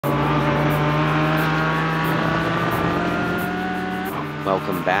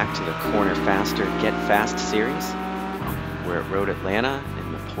Welcome back to the Corner Faster, Get Fast series. We're at Road Atlanta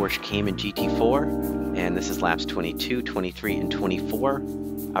in the Porsche Cayman GT4, and this is laps 22, 23, and 24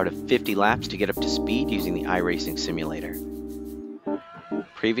 out of 50 laps to get up to speed using the iRacing simulator.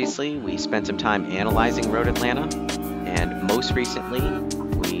 Previously, we spent some time analyzing Road Atlanta, and most recently,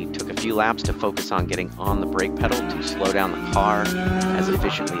 we took a few laps to focus on getting on the brake pedal to slow down the car as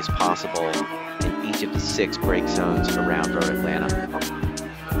efficiently as possible in each of the 6 brake zones around Road Atlanta.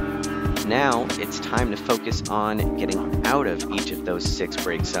 Now it's time to focus on getting out of each of those 6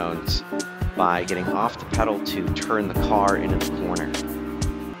 brake zones by getting off the pedal to turn the car into the corner.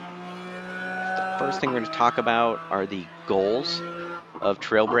 The first thing we're going to talk about are the goals of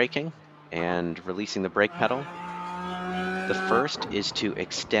trail braking and releasing the brake pedal. The first is to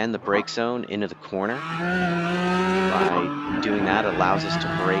extend the brake zone into the corner. By doing that, it allows us to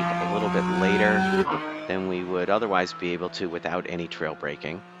brake a little bit later than we would otherwise be able to without any trail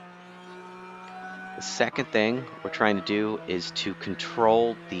braking. The second thing we're trying to do is to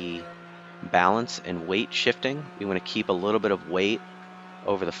control the balance and weight shifting. We want to keep a little bit of weight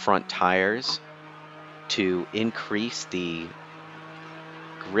over the front tires to increase the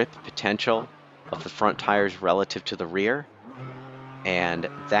grip potential of the front tires relative to the rear, and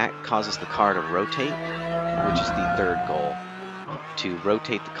that causes the car to rotate, which is the third goal, to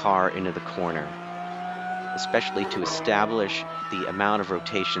rotate the car into the corner, especially to establish the amount of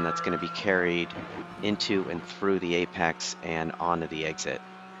rotation that's going to be carried into and through the apex and onto the exit.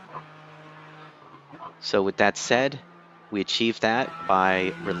 So with that said, we achieve that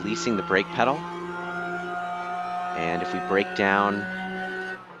by releasing the brake pedal. And if we break down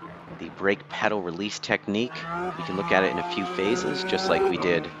the brake pedal release technique, we can look at it in a few phases, just like we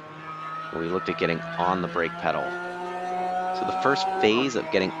did when we looked at getting on the brake pedal. So the first phase of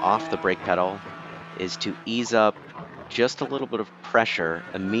getting off the brake pedal is to ease up just a little bit of pressure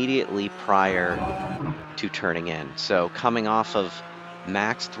immediately prior to turning in. So coming off of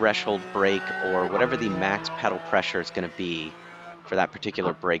max threshold brake, or whatever the max pedal pressure is going to be for that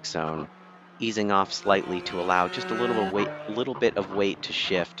particular brake zone, easing off slightly to allow just a little bit of weight to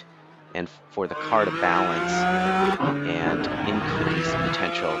shift and for the car to balance and increase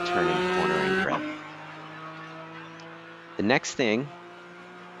potential turning, cornering grip. The next thing,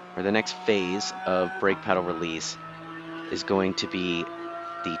 or the next phase of brake pedal release, is going to be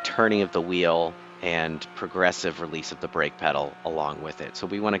the turning of the wheel and progressive release of the brake pedal along with it. So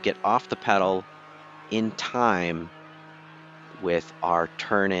we want to get off the pedal in time with our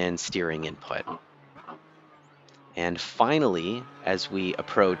turn-in steering input. And finally, as we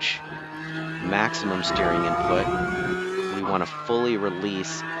approach maximum steering input, we want to fully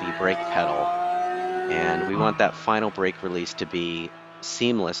release the brake pedal, and we want that final brake release to be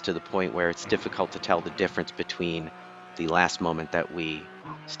seamless to the point where it's difficult to tell the difference between the last moment that we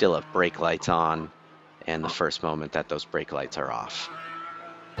still have brake lights on and the first moment that those brake lights are off.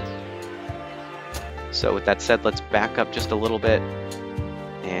 So with that said, let's back up just a little bit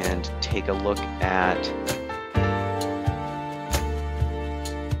and take a look at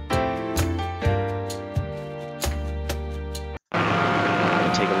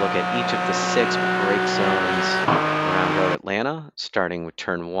each of the 6 brake zones around Road Atlanta, starting with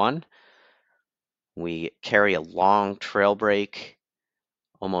turn 1. We carry a long trail brake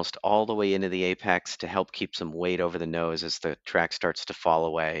almost all the way into the apex to help keep some weight over the nose as the track starts to fall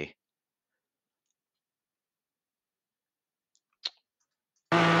away.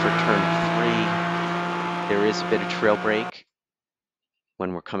 For turn 3, there is a bit of trail brake.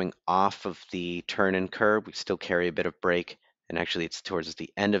 When we're coming off of the turn-in curb, we still carry a bit of brake, and actually it's towards the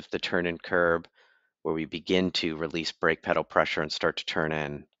end of the turn-in curb where we begin to release brake pedal pressure and start to turn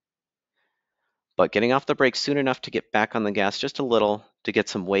in. But getting off the brake soon enough to get back on the gas just a little to get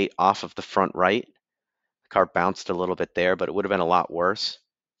some weight off of the front right. The car bounced a little bit there, but it would have been a lot worse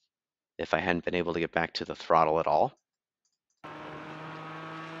if I hadn't been able to get back to the throttle at all.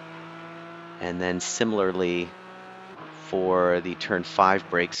 And then similarly for the turn 5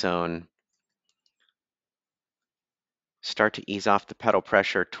 brake zone, start to ease off the pedal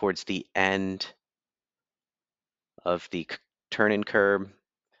pressure towards the end of the turn-in curb,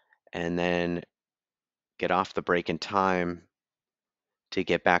 and then get off the brake in time to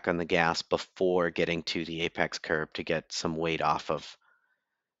get back on the gas before getting to the apex curb to get some weight off of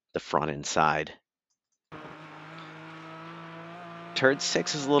the front and side. Turn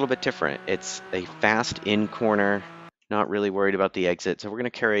 6 is a little bit different. It's a fast in corner, not really worried about the exit. So we're going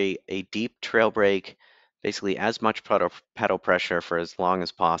to carry a deep trail brake, basically as much pedal pressure for as long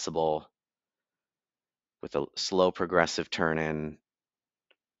as possible with a slow progressive turn in.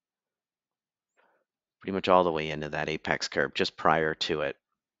 pretty much all the way into that apex curb, just prior to it.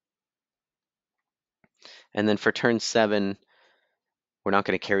 And then for turn 7, we're not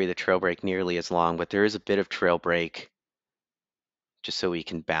going to carry the trail brake nearly as long, but there is a bit of trail brake just so we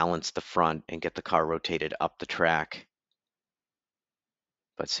can balance the front and get the car rotated up the track.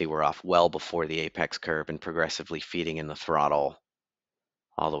 But see, we're off well before the apex curb and progressively feeding in the throttle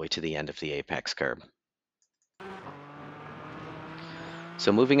all the way to the end of the apex curb.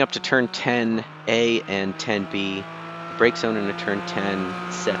 So moving up to turn 10A and 10B, the brake zone into turn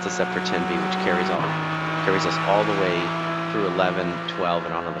 10 sets us up for 10B, which carries us all the way through 11, 12,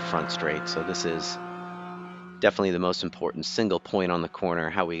 and onto the front straight. So this is definitely the most important single point on the corner,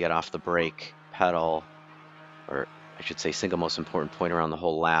 how we get off the brake pedal, or I should say single most important point around the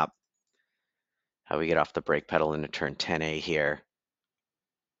whole lap, how we get off the brake pedal into turn 10A here.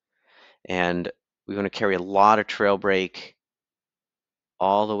 And we're going to carry a lot of trail brake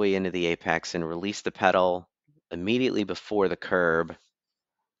all the way into the apex and release the pedal immediately before the curb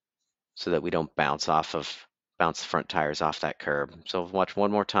so that we don't bounce the front tires off that curb. So watch one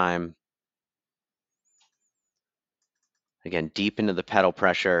more time. Again, deep into the pedal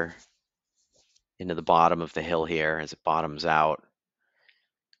pressure, into the bottom of the hill here as it bottoms out.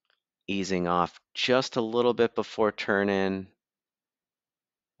 Easing off just a little bit before turn in.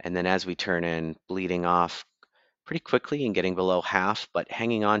 And then as we turn in, bleeding off pretty quickly and getting below half, but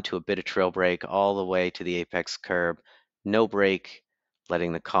hanging on to a bit of trail brake all the way to the apex curb. No brake,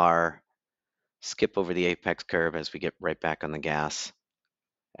 letting the car skip over the apex curb as we get right back on the gas,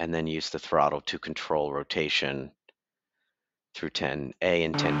 and then use the throttle to control rotation through 10A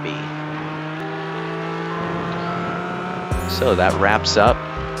and 10B. So that wraps up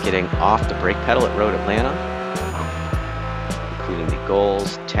getting off the brake pedal at Road Atlanta, including the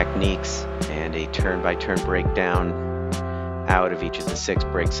goals, techniques, and a turn-by-turn breakdown out of each of the 6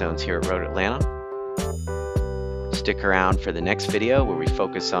 brake zones here at Road Atlanta. Stick around for the next video where we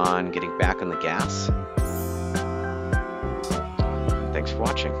focus on getting back on the gas. Thanks for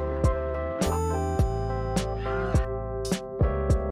watching.